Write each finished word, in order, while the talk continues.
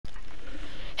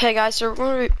Hey guys, so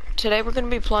today we're gonna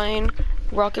be playing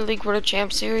Rocket League World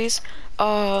Champ Series.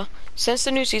 Since the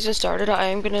new season started, I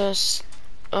am gonna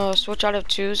switch out of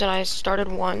twos, and I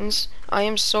started ones. I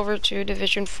am Silver 2,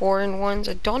 Division 4 in ones.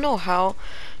 I don't know how,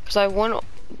 because I won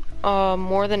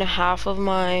more than half of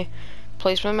my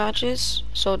placement matches,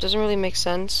 so it doesn't really make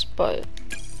sense. But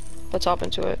let's hop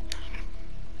into it.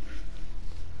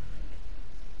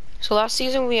 So last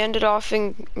season we ended off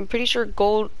in, I'm pretty sure,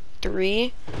 gold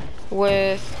 3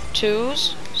 with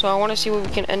twos, so I want to see what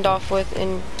we can end off with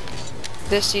in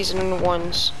this season in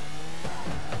ones.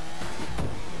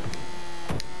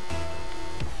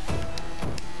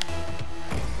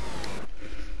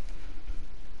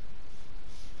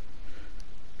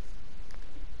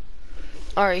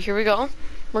 Alright, here we go.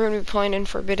 We're gonna be playing in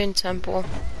Forbidden Temple.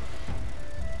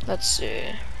 Let's see.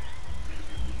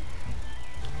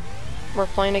 We're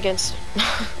playing against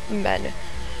Men.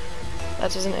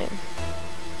 That's his name.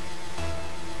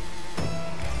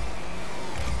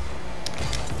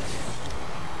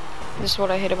 This is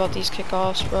what I hate about these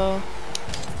kickoffs, bro.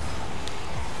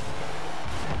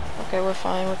 Okay, we're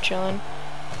fine, we're chilling.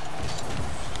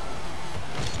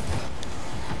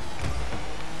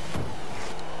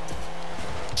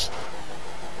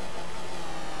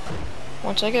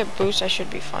 Once I get boost, I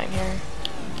should be fine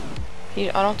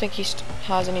here. I don't think he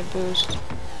has any boost.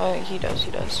 He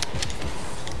does.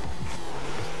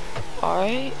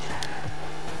 Alright.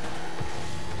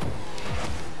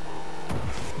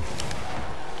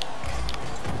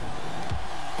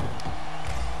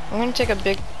 I'm gonna take a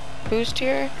big boost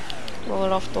here. Roll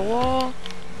it off the wall.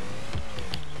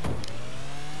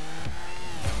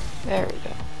 There we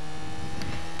go.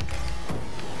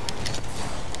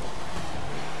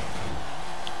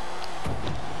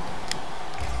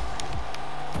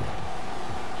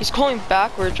 He's going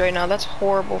backwards right now. That's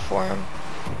horrible for him.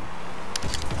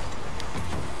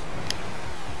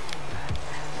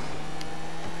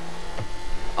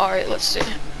 Alright, let's see.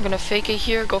 I'm gonna fake it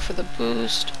here, go for the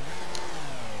boost.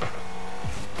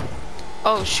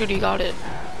 Oh shoot, he got it.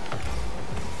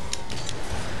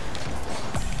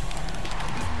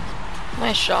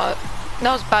 Nice shot.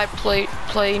 That was bad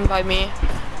playing by me.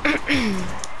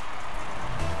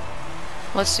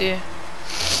 Let's see.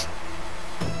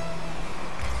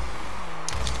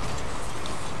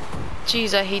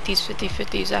 Jeez, I hate these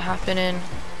 50-50s that happen in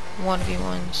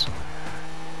 1v1s.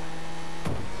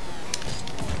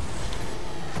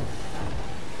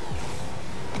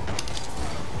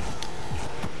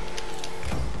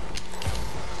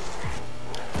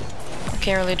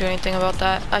 Can't really do anything about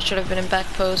that. I should have been in back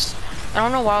post. I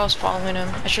don't know why I was following him.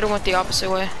 I should have went the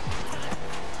opposite way.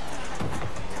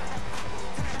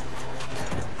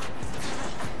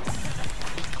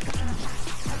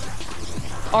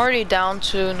 Already down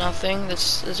to nothing.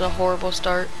 This is a horrible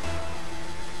start.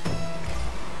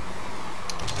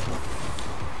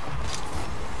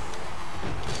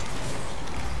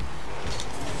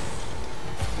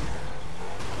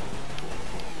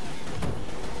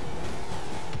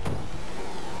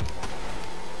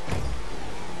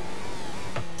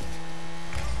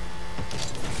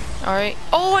 Alright.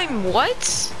 Oh, I'm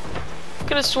what?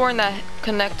 Could have sworn that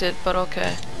connected, but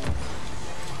okay.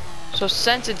 So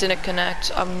since it didn't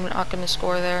connect, I'm not gonna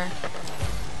score there.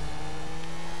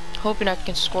 Hoping I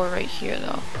can score right here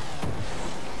though.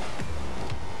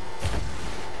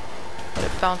 Let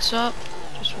it bounce up.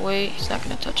 Just wait. He's not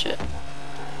gonna touch it.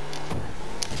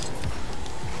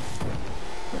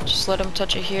 Just let him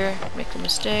touch it here. Make a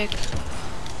mistake.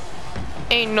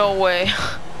 Ain't no way.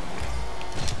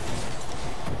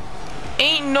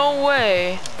 Ain't no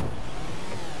way.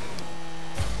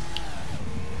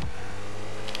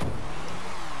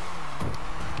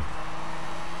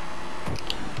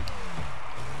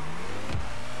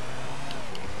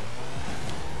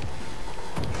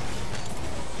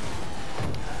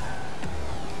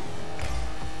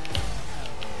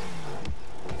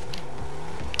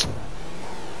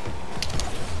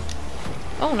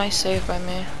 Oh, nice save by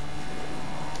me.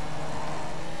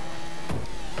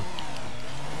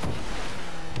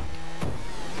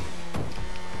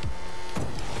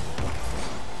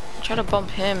 Try to bump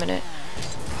him and it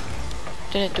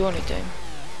didn't do anything.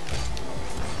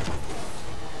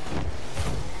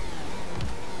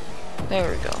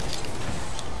 There we go.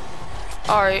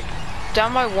 Alright,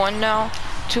 down by 1 now.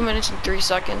 2 minutes and 3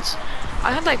 seconds.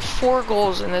 I had like 4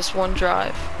 goals in this one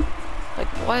drive. Like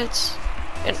what?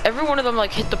 And every one of them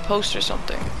like hit the post or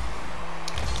something.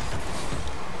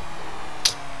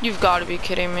 You've got to be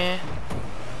kidding me.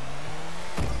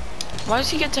 Why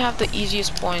does he get to have the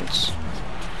easiest points?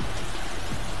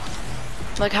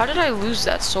 Like, how did I lose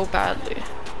that so badly?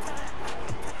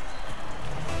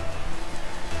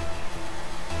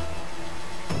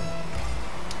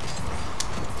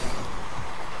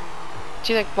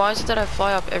 See, like, why is it that I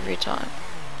fly up every time?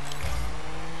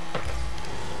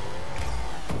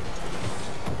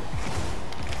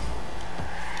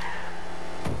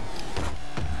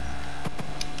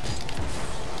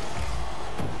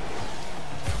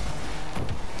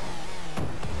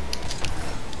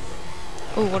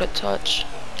 Ooh, what a touch.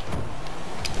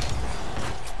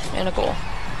 And a goal.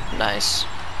 Nice.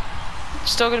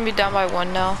 Still gonna be down by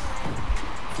 1 now.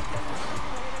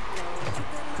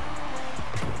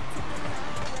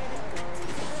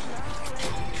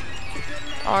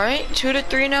 Alright,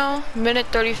 2-3 now. Minute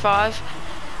 35.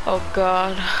 Oh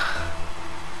god.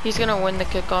 He's gonna win the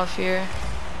kickoff here.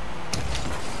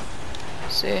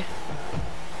 Let's see.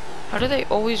 How do they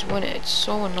always win it? It's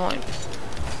so annoying.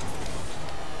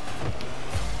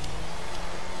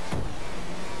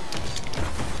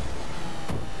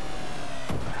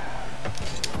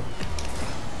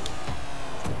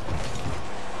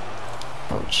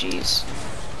 Oh jeez.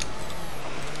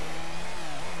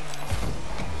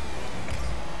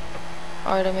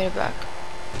 Alright, I made it back.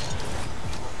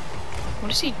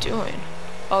 What is he doing?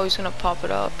 Oh, he's gonna pop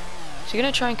it up. Is he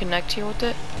gonna try and connect here with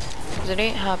it? Because it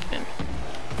ain't happening.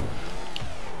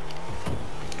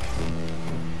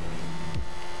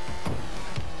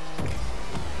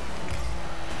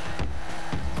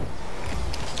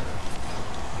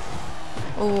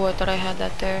 Oh, I thought I had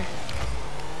that there.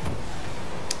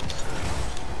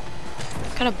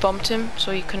 Kind of bumped him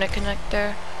so he couldn't connect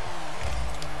there.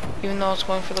 Even though I was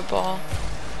going for the ball.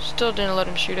 Still didn't let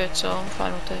him shoot it, so I'm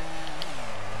fine with it.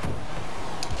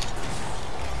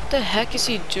 What the heck is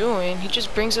he doing? He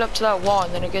just brings it up to that wall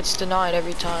and then it gets denied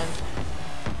every time.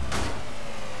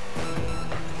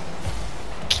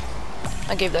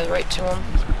 I gave that right to him.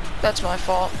 That's my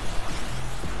fault.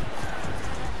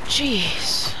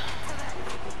 Jeez.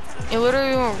 It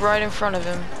literally went right in front of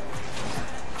him.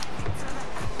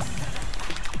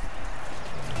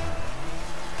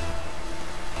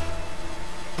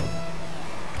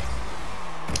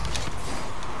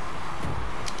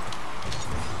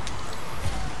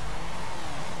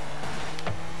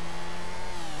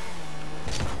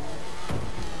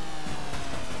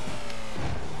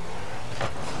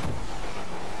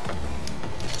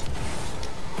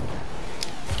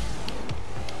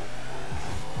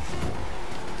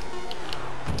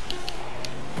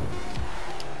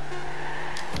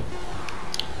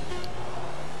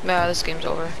 Nah, this game's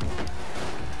over.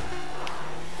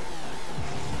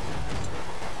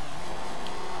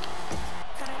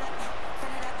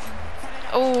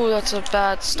 Oh, that's a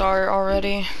bad start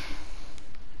already.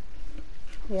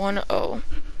 1-0.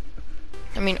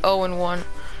 I mean 0-1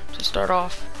 to start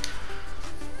off.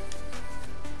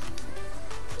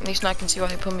 At least now I can see why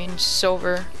they put me in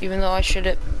silver, even though I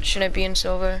shouldn't be in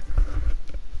silver.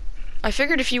 I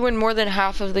figured if you win more than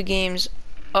half of the games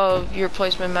of your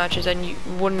placement matches, and you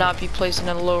would not be placed in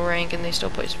a low rank, and they still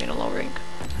placed me in a low rank.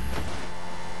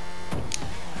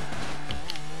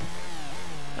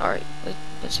 Alright,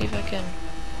 let's see if I can.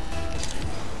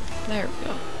 There we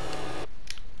go.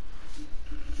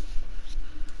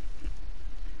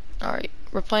 Alright,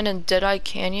 we're playing in Deadeye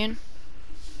Canyon.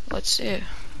 Let's see.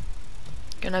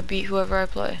 Gonna beat whoever I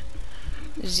play.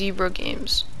 Zebra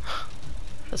Games.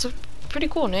 That's a pretty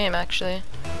cool name, actually.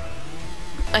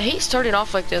 I hate starting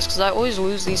off like this because I always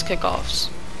lose these kickoffs.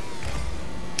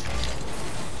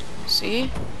 See?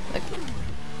 Like,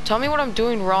 tell me what I'm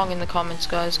doing wrong in the comments,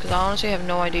 guys, because I honestly have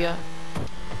no idea.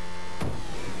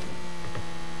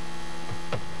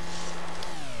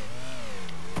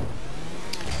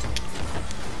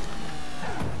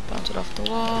 Bounce it off the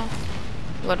wall.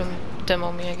 Let him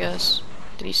demo me, I guess.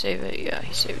 Did he save it? Yeah,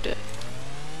 he saved it.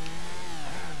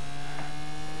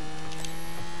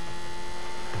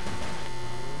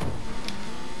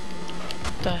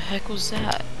 What the heck was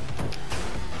that?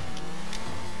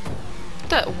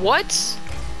 What?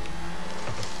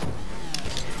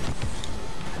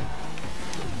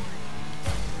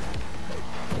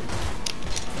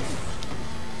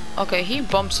 Okay, he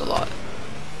bumps a lot.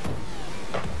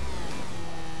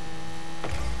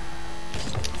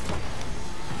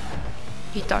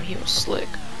 He thought he was slick.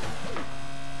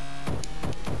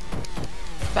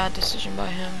 Bad decision by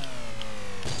him.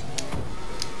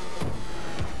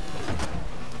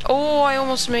 Oh, I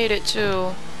almost made it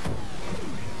too.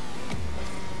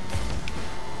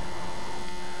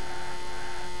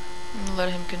 I'm gonna let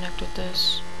him connect with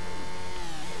this.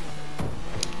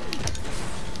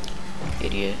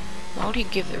 Idiot. Why would he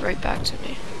give it right back to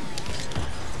me?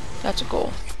 That's a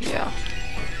goal. Yeah.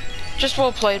 Just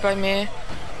well played by me.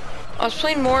 I was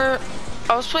playing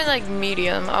like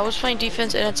medium. I was playing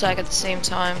defense and attack at the same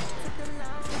time.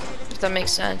 If that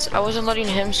makes sense. I wasn't letting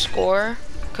him score.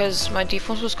 because my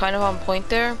defense was kind of on point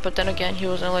there, but then again, he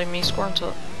wasn't letting me score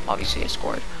until obviously I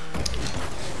scored.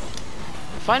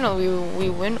 Finally, we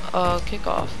win a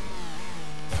kickoff.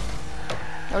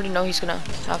 I already know he's gonna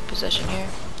have possession here.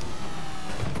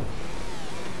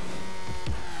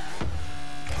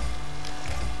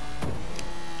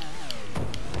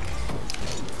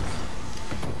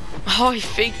 Oh, he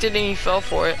faked it and he fell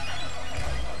for it.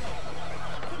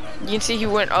 You can see he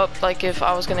went up like if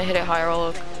I was gonna hit it higher.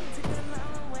 Look.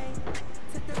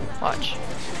 Watch.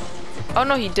 Oh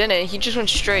no, he didn't. He just went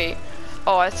straight.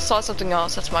 Oh, I saw something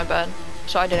else. That's my bad.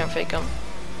 So I didn't fake him.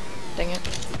 Dang it.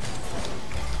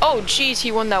 Oh, jeez,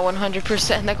 he won that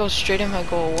 100%. That goes straight in my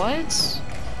goal. What?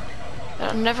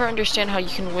 I'll never understand how you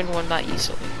can win one that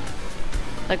easily.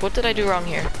 Like, what did I do wrong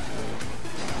here?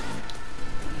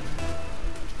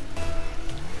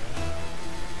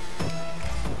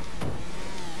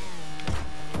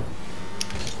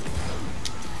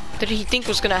 Did he think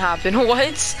was gonna happen?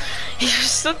 What? He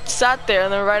just sat there,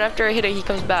 and then right after I hit it, he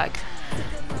comes back.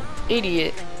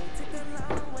 Idiot.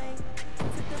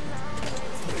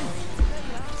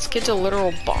 This kid's a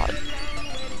literal bot.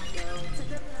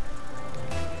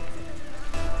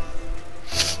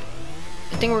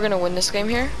 I think we're gonna win this game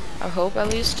here. I hope, at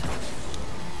least.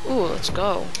 Ooh, let's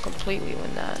go. Completely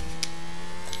win that.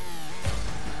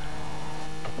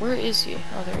 Where is he?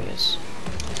 Oh, there he is.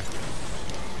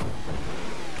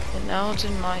 And now it's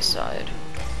in my side.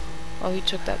 Oh, he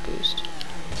took that boost.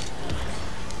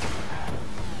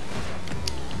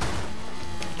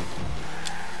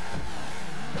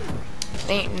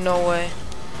 Ain't no way.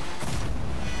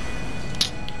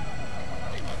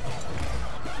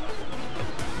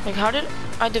 Like, how did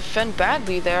I defend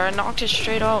badly there? I knocked it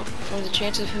straight out from the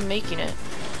chance of him making it.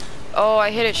 Oh,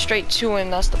 I hit it straight to him.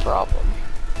 That's the problem.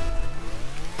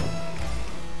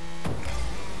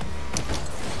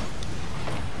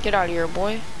 Get out of here,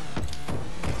 boy.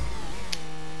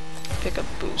 Pick up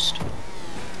boost.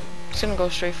 He's gonna go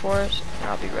straight for it, and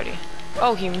I'll be ready.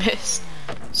 Oh, he missed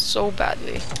so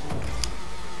badly.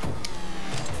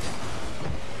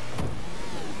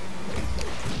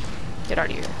 Get out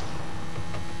of here.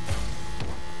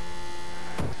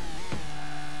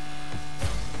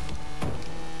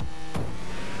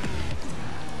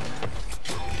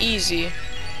 Easy.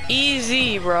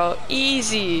 Easy, bro.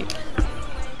 Easy.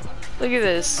 Look at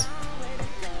this.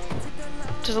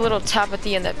 Just a little tap at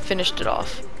the end that finished it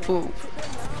off. Ooh.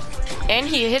 And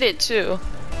he hit it too.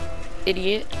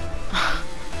 Idiot.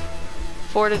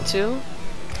 4-2.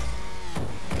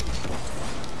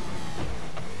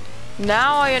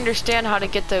 Now I understand how to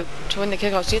get to win the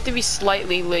kickoffs. You have to be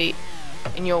slightly late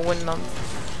and you'll win them.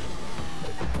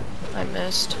 I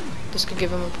missed. This could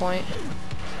give him a point.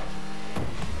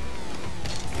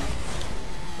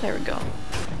 There we go.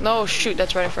 No, shoot,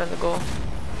 that's right in front of the goal.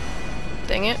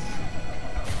 Dang it.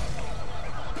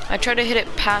 I tried to hit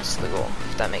it past the goal,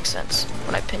 if that makes sense,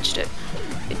 when I pinched it.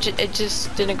 It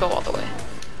just didn't go all the way.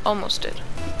 Almost did,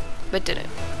 but didn't.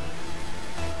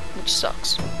 Which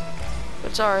sucks.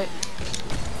 But it's alright.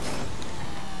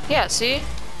 Yeah, see?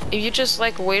 If you just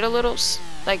like wait a little,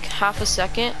 like half a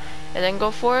second, and then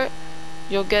go for it,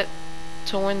 you'll get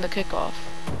to win the kickoff.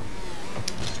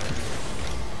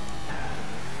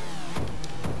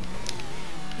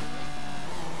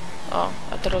 Oh,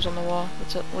 I thought it was on the wall.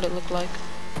 What's it, what it looked like?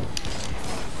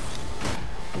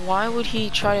 Why would he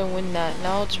try to win that?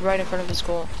 Now it's right in front of his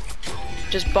goal.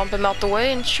 Just bump him out the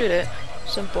way and shoot it.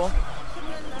 Simple.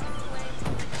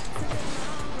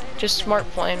 Just smart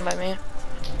playing by me.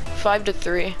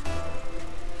 5-3.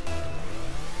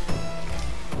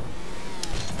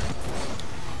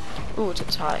 Ooh, it's a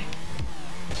tie.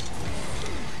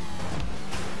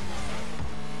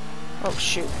 Oh,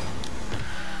 shoot.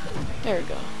 There we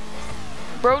go.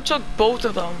 Bro took both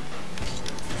of them.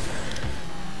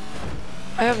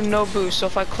 I have no boost, so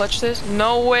if I clutch this,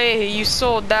 no way, you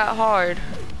sold that hard.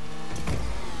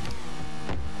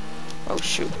 Oh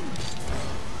shoot.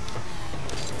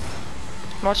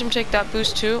 Watch him take that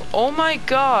boost too. Oh my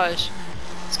gosh.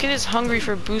 This kid is hungry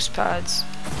for boost pads.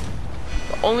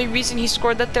 The only reason he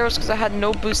scored that there was because I had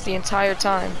no boost the entire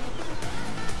time.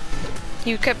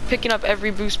 He kept picking up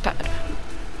every boost pad.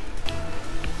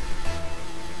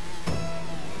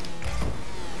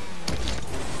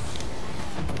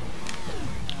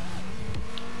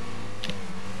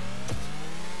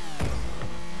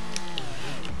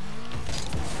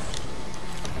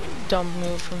 Dumb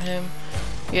move from him.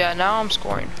 Yeah, now I'm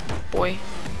scoring, boy.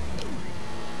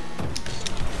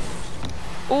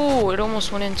 Ooh, it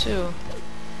almost went in too.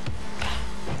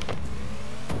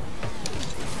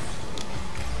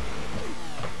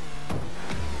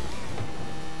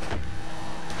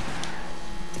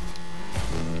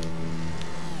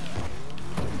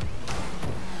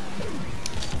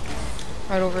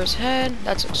 Right over his head.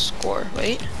 That's a score.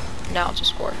 Wait. Now it's a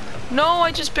score. No,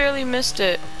 I just barely missed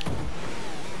it.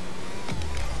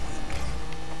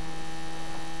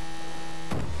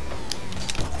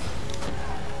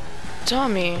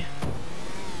 Dummy.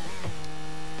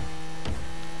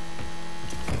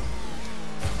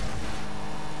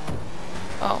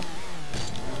 Oh.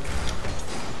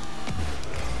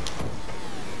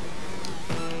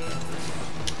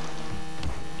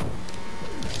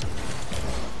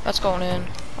 That's going in,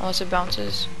 unless it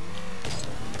bounces.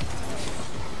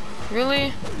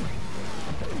 Really?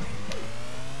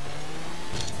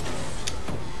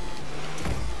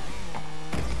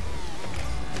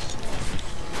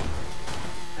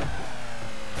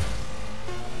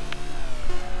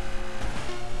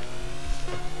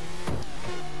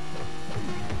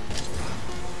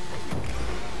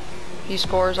 He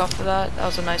scores off of that. That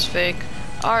was a nice fake.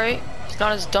 Alright, he's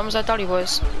not as dumb as I thought he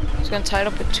was. He's gonna tie it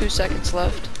up with 2 seconds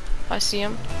left. I see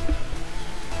him.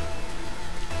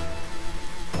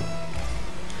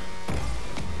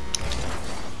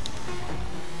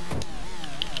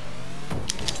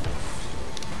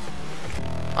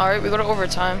 Alright, we go to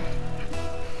overtime.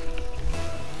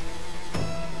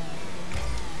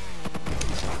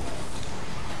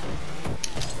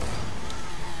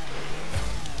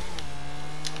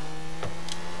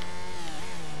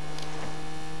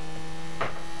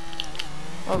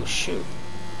 Oh shoot.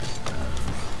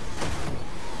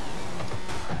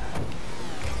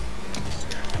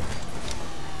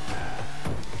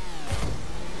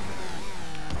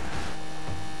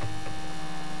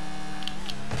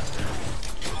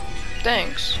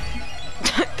 Thanks.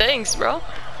 Thanks, bro.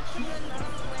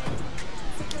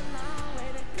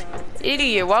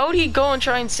 Idiot, why would he go and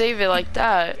try and save it like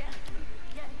that?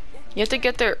 You have to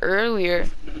get there earlier.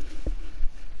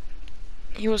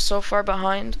 He was so far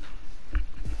behind.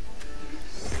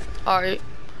 Alright.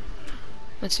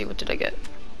 Let's see, what did I get?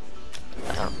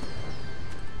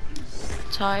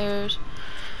 Tires.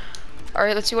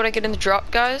 Alright, let's see what I get in the drop,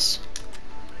 guys.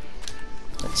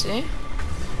 Let's see.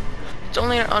 It's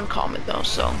only an uncommon though,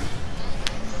 so.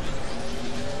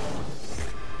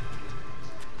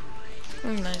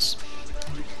 Nice.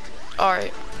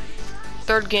 Alright.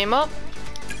 3rd game up.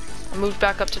 I moved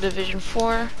back up to Division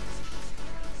 4.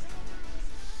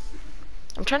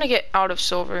 I'm trying to get out of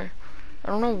silver. I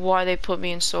don't know why they put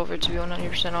me in silver, to be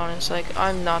 100% honest. Like,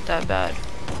 I'm not that bad.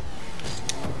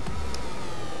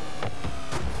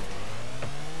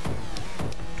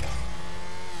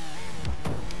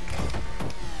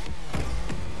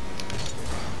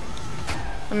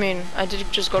 I mean, I did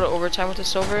just go to overtime with the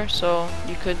silver, so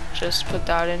you could just put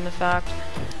that in the fact.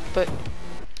 But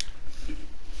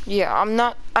yeah, I'm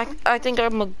not. I think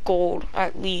I'm a gold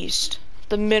at least.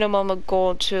 The minimum of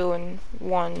gold 2 and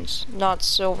 1s, not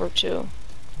silver 2.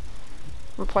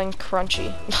 We're playing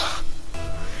crunchy.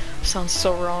 Sounds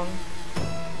so wrong.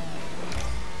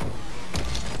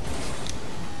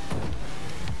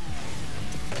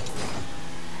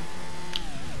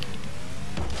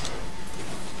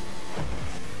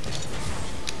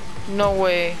 No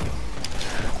way.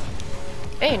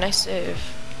 Hey, nice save.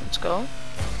 Let's go.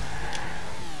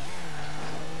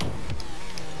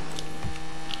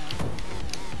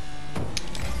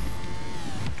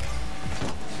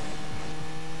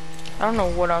 I don't know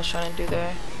what I was trying to do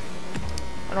there.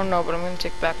 I don't know, but I'm gonna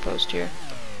take back post here.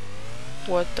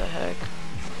 What the heck?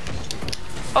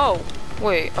 Oh,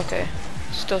 wait, okay.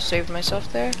 Still saved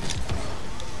myself there.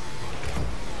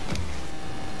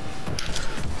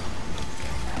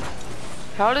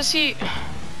 How does he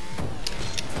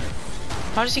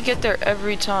get there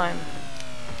every time?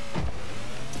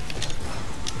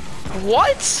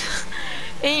 What?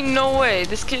 Ain't no way.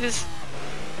 This kid is...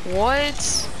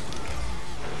 What?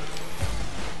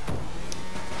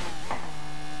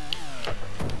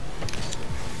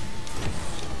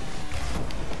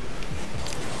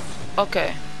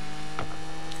 Okay.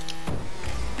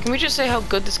 Can we just say how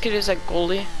good this kid is at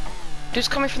goalie? Dude's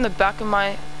coming from the back of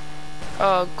my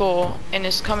goal and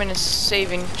is coming and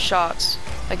saving shots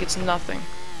like it's nothing.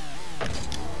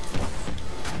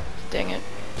 Dang it.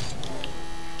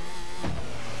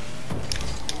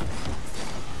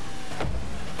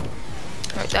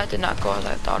 Alright, that did not go as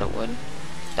I thought it would.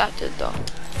 That did though.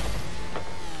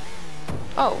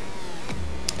 Oh.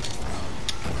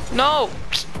 No!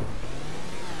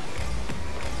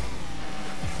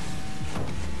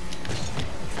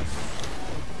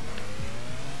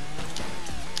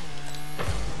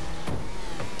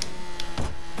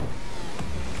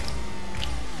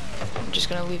 I'm just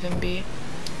gonna leave him be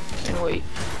and wait.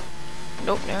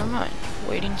 Nope, never mind.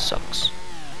 Waiting sucks.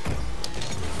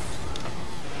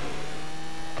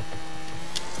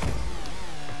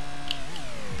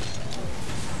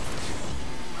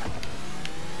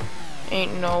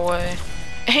 Ain't no way.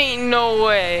 Ain't no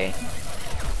way.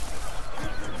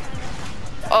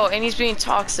 Oh, and he's being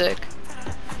toxic.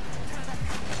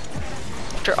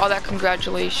 After all that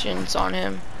congratulations on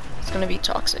him, it's gonna be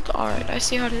toxic. Alright, I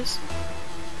see how it is.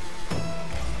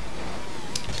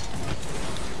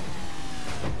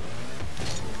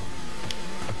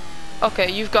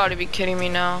 Okay, you've got to be kidding me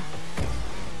now.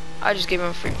 I just gave him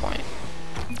a free point.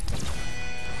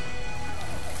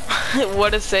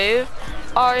 What a save.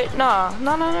 Alright, nah.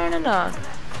 I'm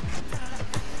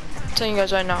telling you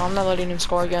guys right now, I'm not letting him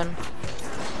score again.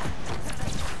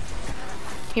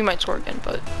 He might score again,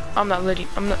 but I'm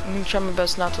gonna try my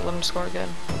best not to let him score again.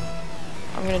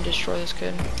 I'm gonna destroy this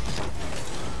kid.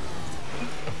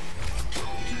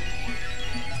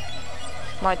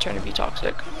 My turn to be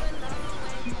toxic.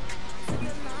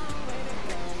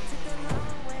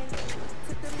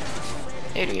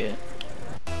 Idiot.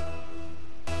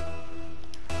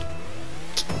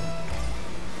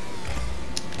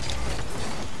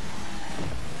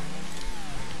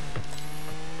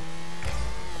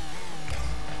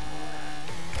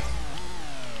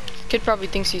 Kid probably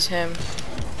thinks he's him.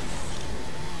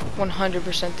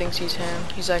 100% thinks he's him.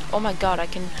 He's like, oh my god, I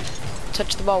can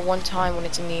touch the ball one time when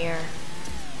it's in the air.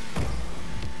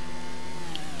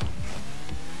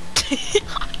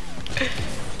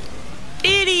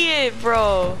 Idiot,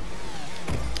 bro.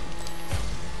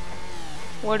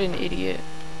 What an idiot.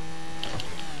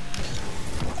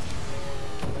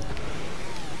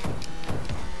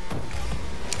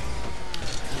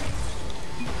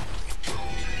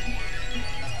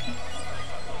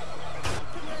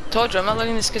 Told you, I'm not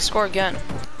letting this kid score again.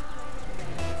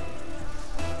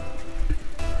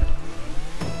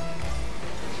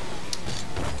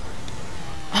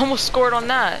 Almost scored on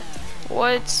that.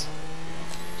 What? This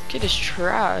kid is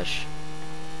trash.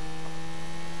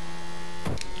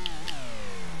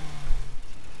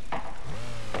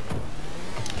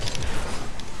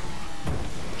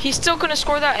 He's still gonna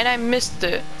score that and I missed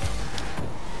it.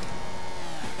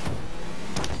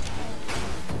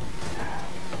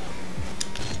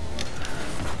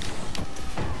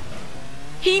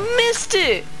 He missed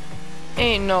it!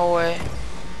 Ain't no way.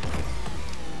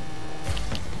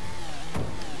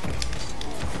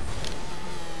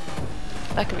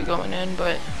 That could be going in,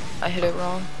 but I hit it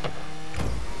wrong.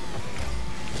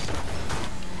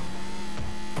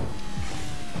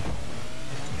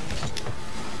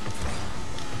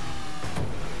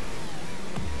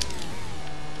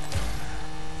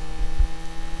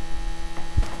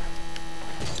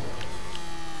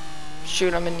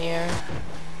 Shoot, I'm in the air.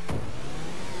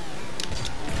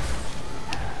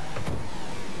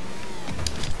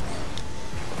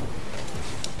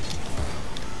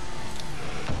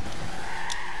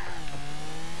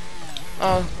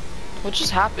 Oh, what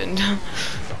just happened?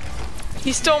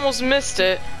 He still almost missed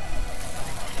it.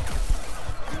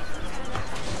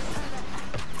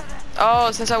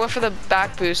 Oh, since I went for the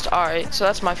back boost. Alright, so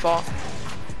that's my fault.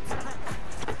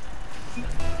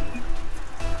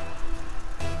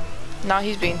 Now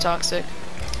he's being toxic.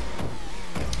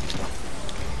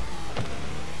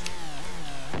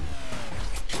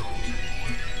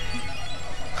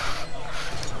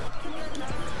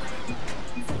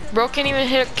 Bro can't even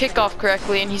hit a kickoff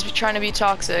correctly and he's trying to be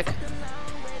toxic.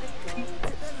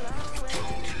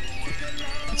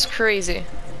 It's crazy.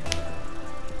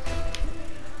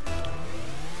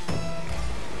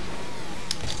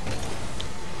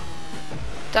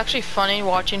 It's actually funny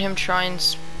watching him try and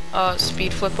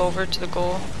speed flip over to the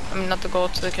goal. I mean, not the goal,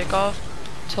 to the kickoff.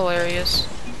 It's hilarious.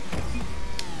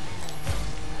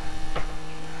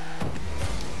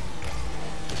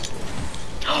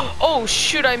 Oh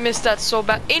shoot, I missed that so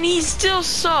bad. And he still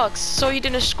sucks, so he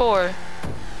didn't score.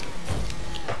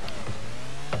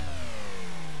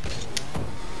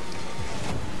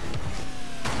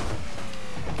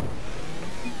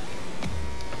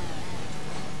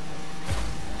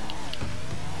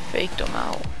 Faked him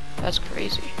out. That's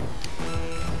crazy.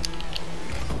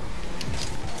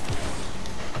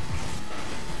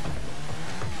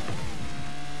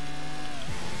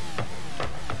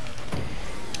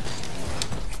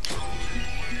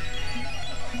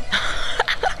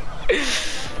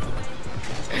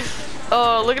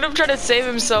 Oh, look at him trying to save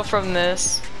himself from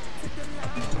this.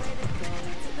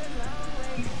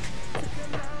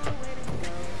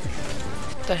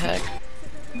 What the heck?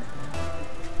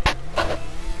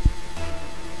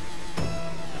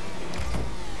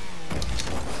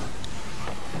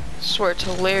 I swear it's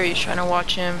hilarious trying to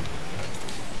watch him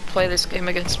play this game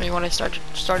against me when I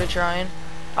started trying.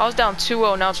 I was down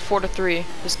 2-0, now it's 4-3.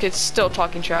 This kid's still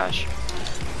talking trash.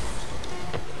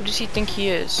 Who does he think he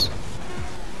is?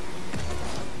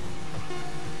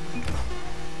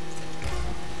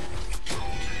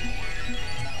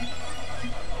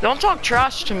 Don't talk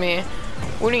trash to me.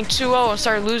 Winning 2-0 and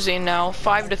start losing now,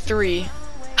 5-3.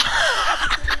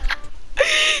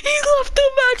 He left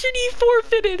the match and he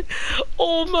forfeited.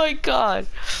 Oh my god.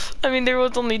 I mean, there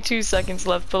was only 2 seconds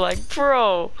left, but like,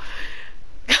 bro.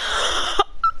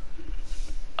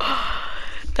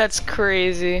 That's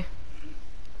crazy.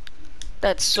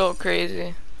 That's so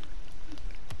crazy.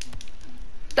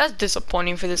 That's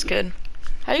disappointing for this kid.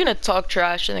 How are you gonna talk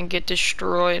trash and then get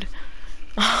destroyed?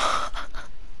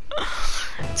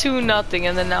 2-0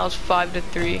 and then now it's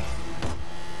 5-3.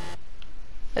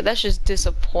 Like, that's just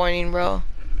disappointing, bro.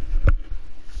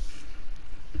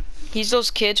 He's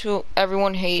those kids who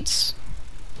everyone hates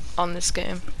on this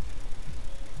game.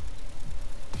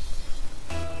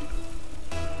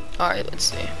 Alright, let's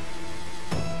see.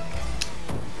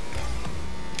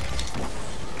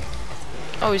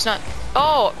 Oh, he's not.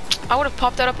 Oh, I would have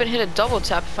popped that up and hit a double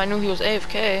tap if I knew he was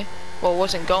AFK. Well, it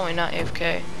wasn't going, not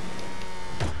AFK.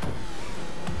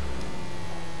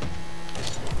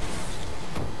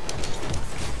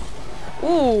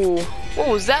 Ooh, what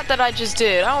was that I just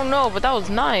did? I don't know, but that was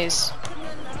nice.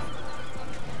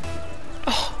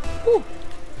 Oh, ooh,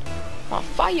 on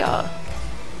fire.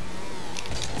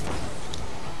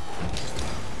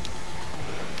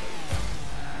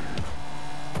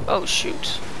 Oh,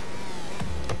 shoot.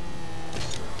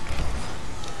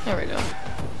 There we go.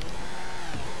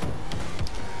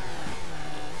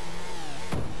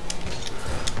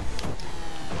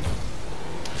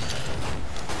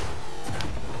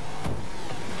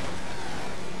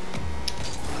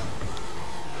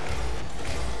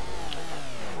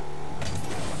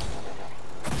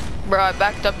 Bro, I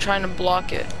backed up trying to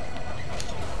block it.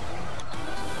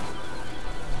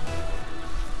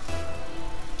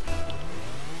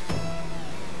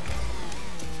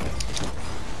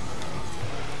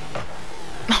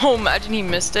 Oh, imagine he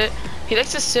missed it. He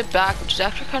likes to sit back, which is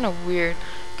actually kind of weird,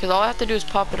 because all I have to do is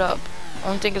pop it up.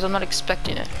 Only thing is I'm not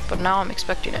expecting it, but now I'm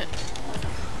expecting it.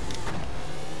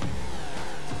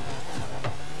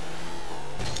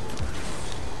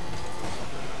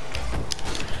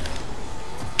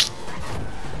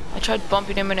 I tried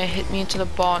bumping him and it hit me into the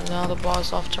ball, and now the ball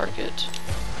is off target.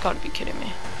 Gotta be kidding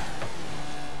me.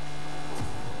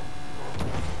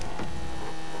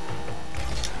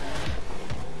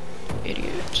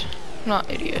 Idiot. Not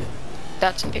idiot.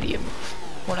 That's an idiot move.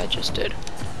 What I just did.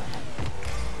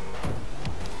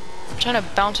 I'm trying to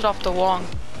bounce it off the wall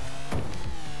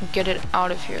and get it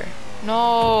out of here.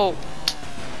 No!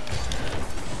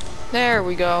 There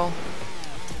we go.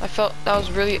 I felt that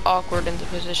was really awkward in the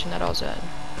position that I was in.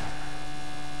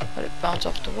 Let it bounce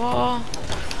off the wall.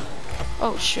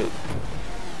 Oh shoot.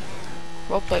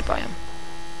 Well played by him.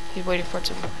 He's waiting for it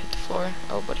to hit the floor.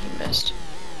 Oh, but he missed.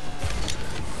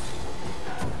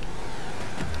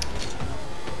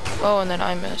 Oh, and then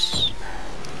I miss.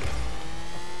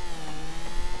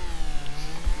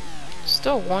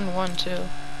 Still 1-1 too.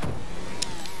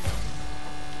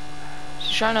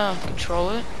 He's trying to control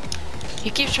it.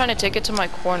 He keeps trying to take it to my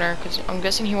corner because I'm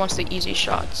guessing he wants the easy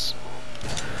shots.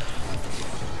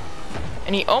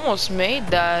 And he almost made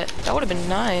that. That would have been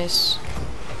nice.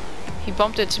 He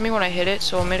bumped it to me when I hit it,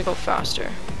 so it made it go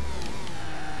faster.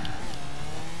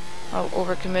 I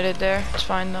overcommitted there. It's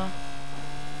fine though.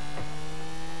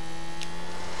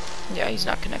 Yeah, he's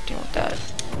not connecting with that.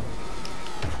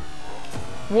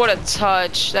 What a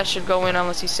touch. That should go in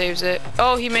unless he saves it.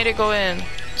 Oh, he made it go in,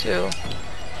 too.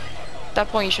 At that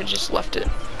point, you should have just left it.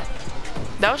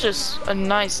 That was just a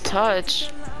nice touch.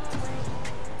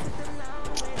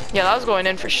 Yeah, that was going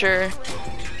in for sure.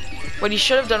 What he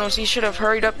should have done was he should have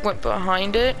hurried up, went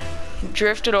behind it,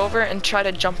 drifted over, and tried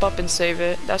to jump up and save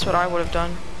it. That's what I would have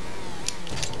done.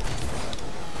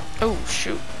 Oh,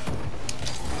 shoot.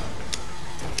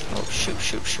 Oh, shoot,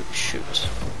 shoot, shoot, shoot.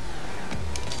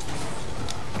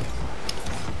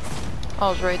 I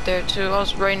was right there, too. I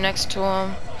was right next to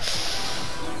him.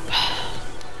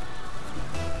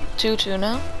 2-2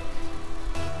 now.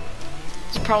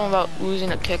 It's a problem about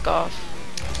losing a kickoff.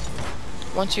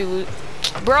 Once you lose...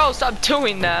 Bro, stop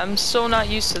doing that. I'm so not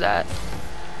used to that.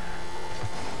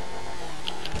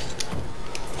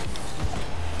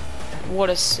 What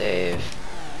a save.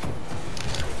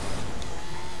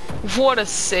 What a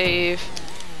save.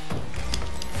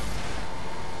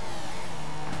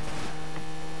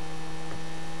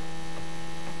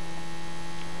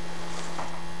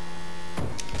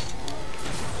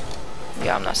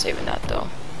 Yeah, I'm not saving that though.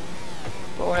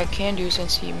 But what I can do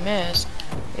since he missed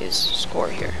is score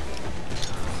here.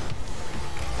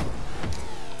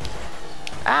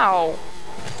 Ow.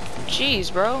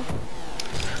 Jeez, bro.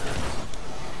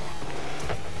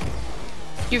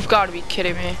 You've got to be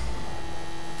kidding me.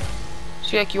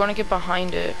 So like, you want to get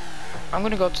behind it. I'm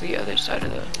gonna go to the other side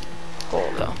of the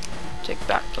hole though. Take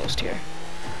back post here.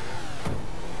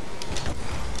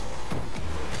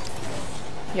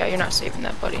 Yeah, you're not saving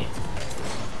that, buddy.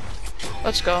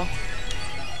 Let's go.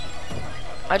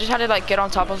 I just had to like get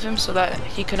on top of him so that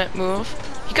he couldn't move.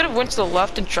 He could have went to the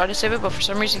left and tried to save it, but for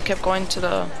some reason he kept going to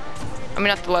the, I mean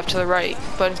not the left, to the right,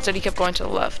 but instead he kept going to the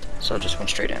left, so it just went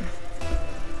straight in.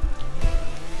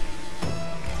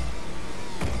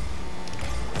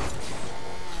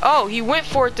 Oh, he went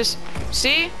for it this,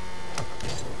 see?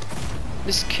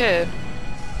 This kid.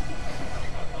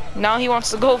 Now he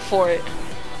wants to go for it.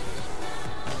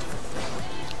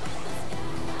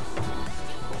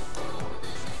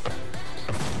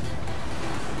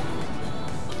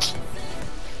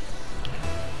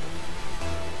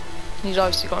 He's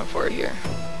obviously going for it here.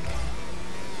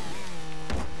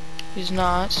 He's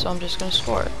not, so I'm just gonna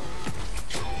score it.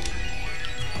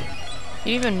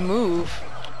 He didn't even move.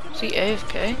 Is he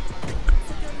AFK?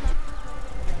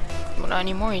 Well, not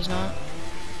anymore, he's not.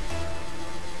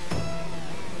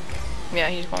 Yeah,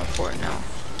 he's going for it now.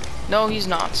 No, he's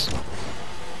not.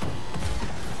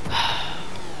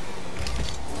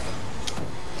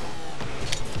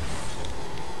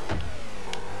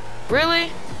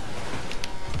 Really?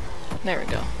 There we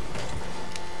go.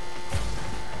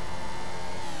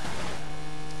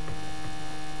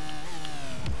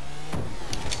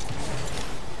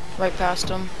 Right past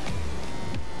him.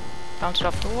 Bounce it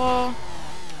off the wall.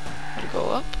 Let it go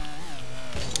up.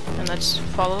 And let's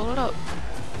follow it up.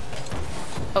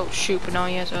 Oh shoot, but now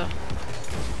he has a...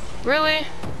 Really?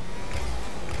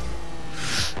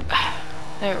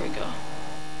 There we go.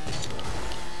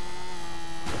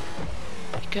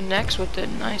 He connects with it,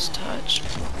 nice touch.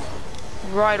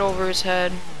 Right over his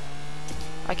head.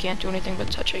 I can't do anything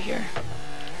but touch it here.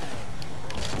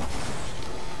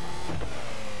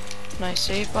 Nice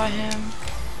save by him.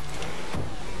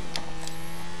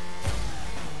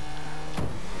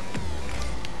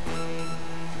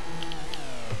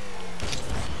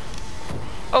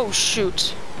 Oh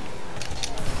shoot.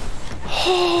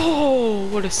 Oh,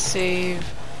 what a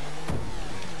save.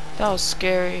 That was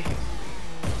scary.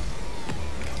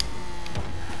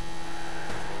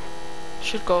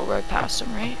 Should go right past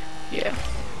him, right? Yeah.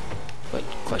 But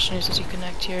the question is, does he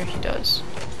connect here? He does.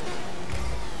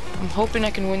 I'm hoping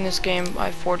I can win this game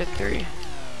by 4-3.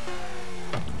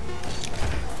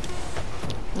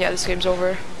 Yeah, this game's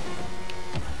over.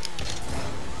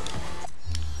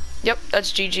 Yep,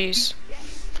 that's GG's.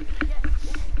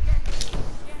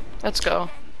 Let's go.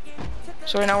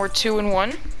 So right now we're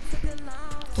 2-1.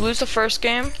 Lose the first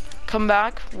game, come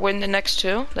back, win the next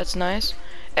two. That's nice.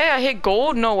 Hey, I hit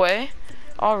gold? No way.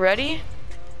 Already?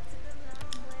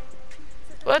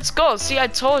 Let's go. See, I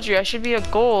told you I should be a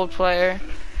gold player.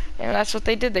 And that's what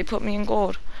they did. They put me in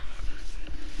gold.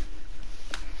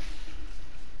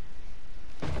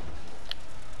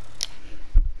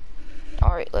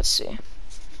 Alright, let's see.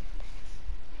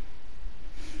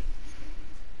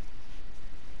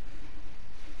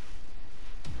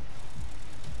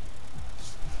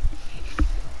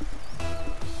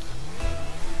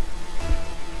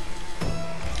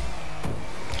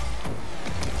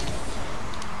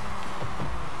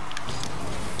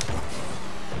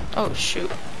 Oh shoot.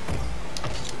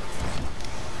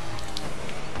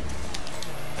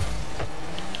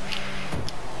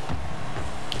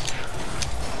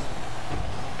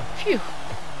 Phew.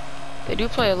 They do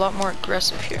play a lot more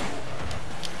aggressive here.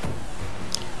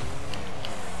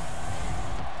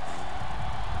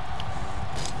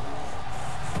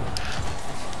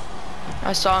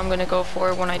 I saw him gonna go for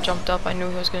it when I jumped up. I knew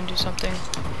he was gonna do something.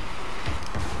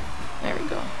 There we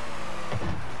go.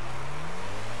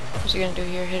 What's he gonna do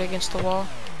here? Hit against the wall?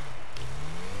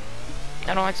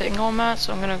 I don't like taking home mat,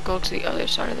 so I'm gonna go to the other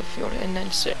side of the field and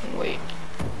then sit and wait.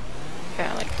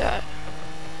 Yeah, like that.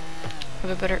 I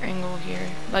have a better angle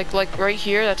here. Like right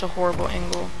here, that's a horrible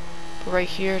angle. But right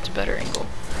here, it's a better angle.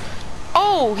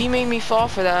 Oh, he made me fall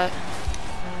for that.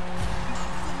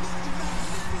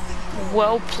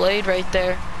 Well played right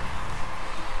there.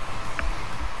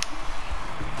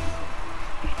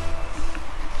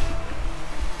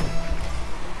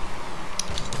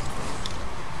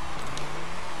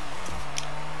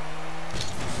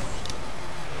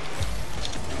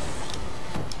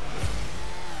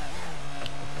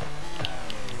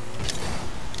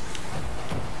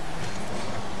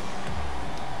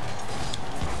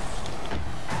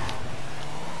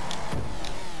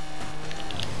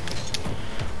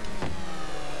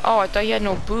 Oh, I thought he had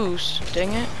no boost.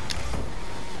 Dang it.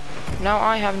 Now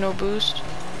I have no boost.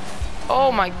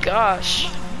 Oh my gosh.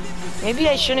 Maybe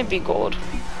I shouldn't be gold.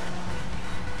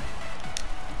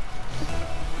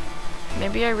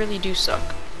 Maybe I really do suck.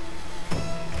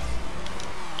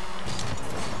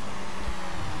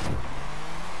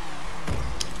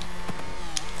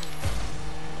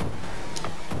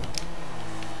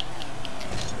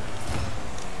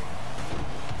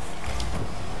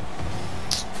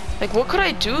 Like, what could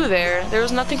I do there? There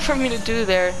was nothing for me to do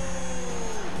there.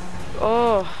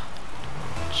 Oh,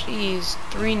 jeez,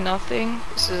 3-0.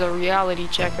 This is a reality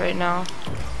check right now.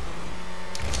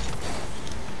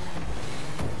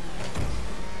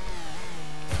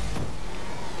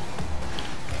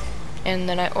 And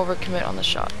then I overcommit on the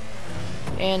shot.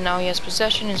 And now he has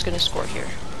possession and is gonna score here.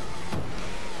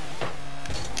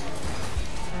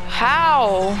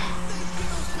 How?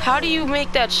 How do you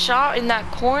make that shot in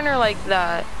that corner like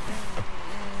that?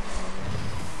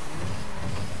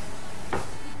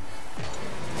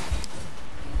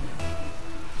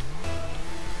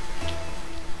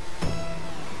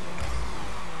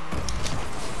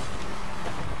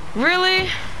 Really?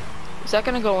 Is that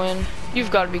gonna go in? You've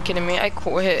got to be kidding me. I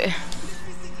quit.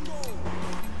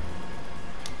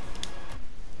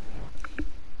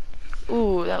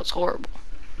 Ooh, that was horrible.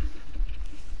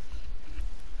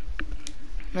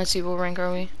 Let's see, what rank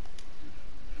are we?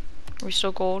 Are we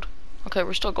still gold? Okay,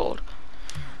 we're still gold.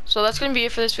 So that's gonna be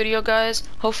it for this video, guys.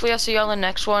 Hopefully I'll see y'all in the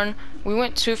next one. We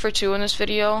went 2 for 2 in this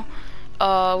video.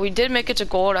 We did make it to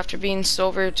gold after being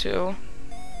silver too.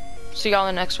 See y'all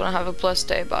in the next one. Have a blessed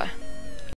day. Bye.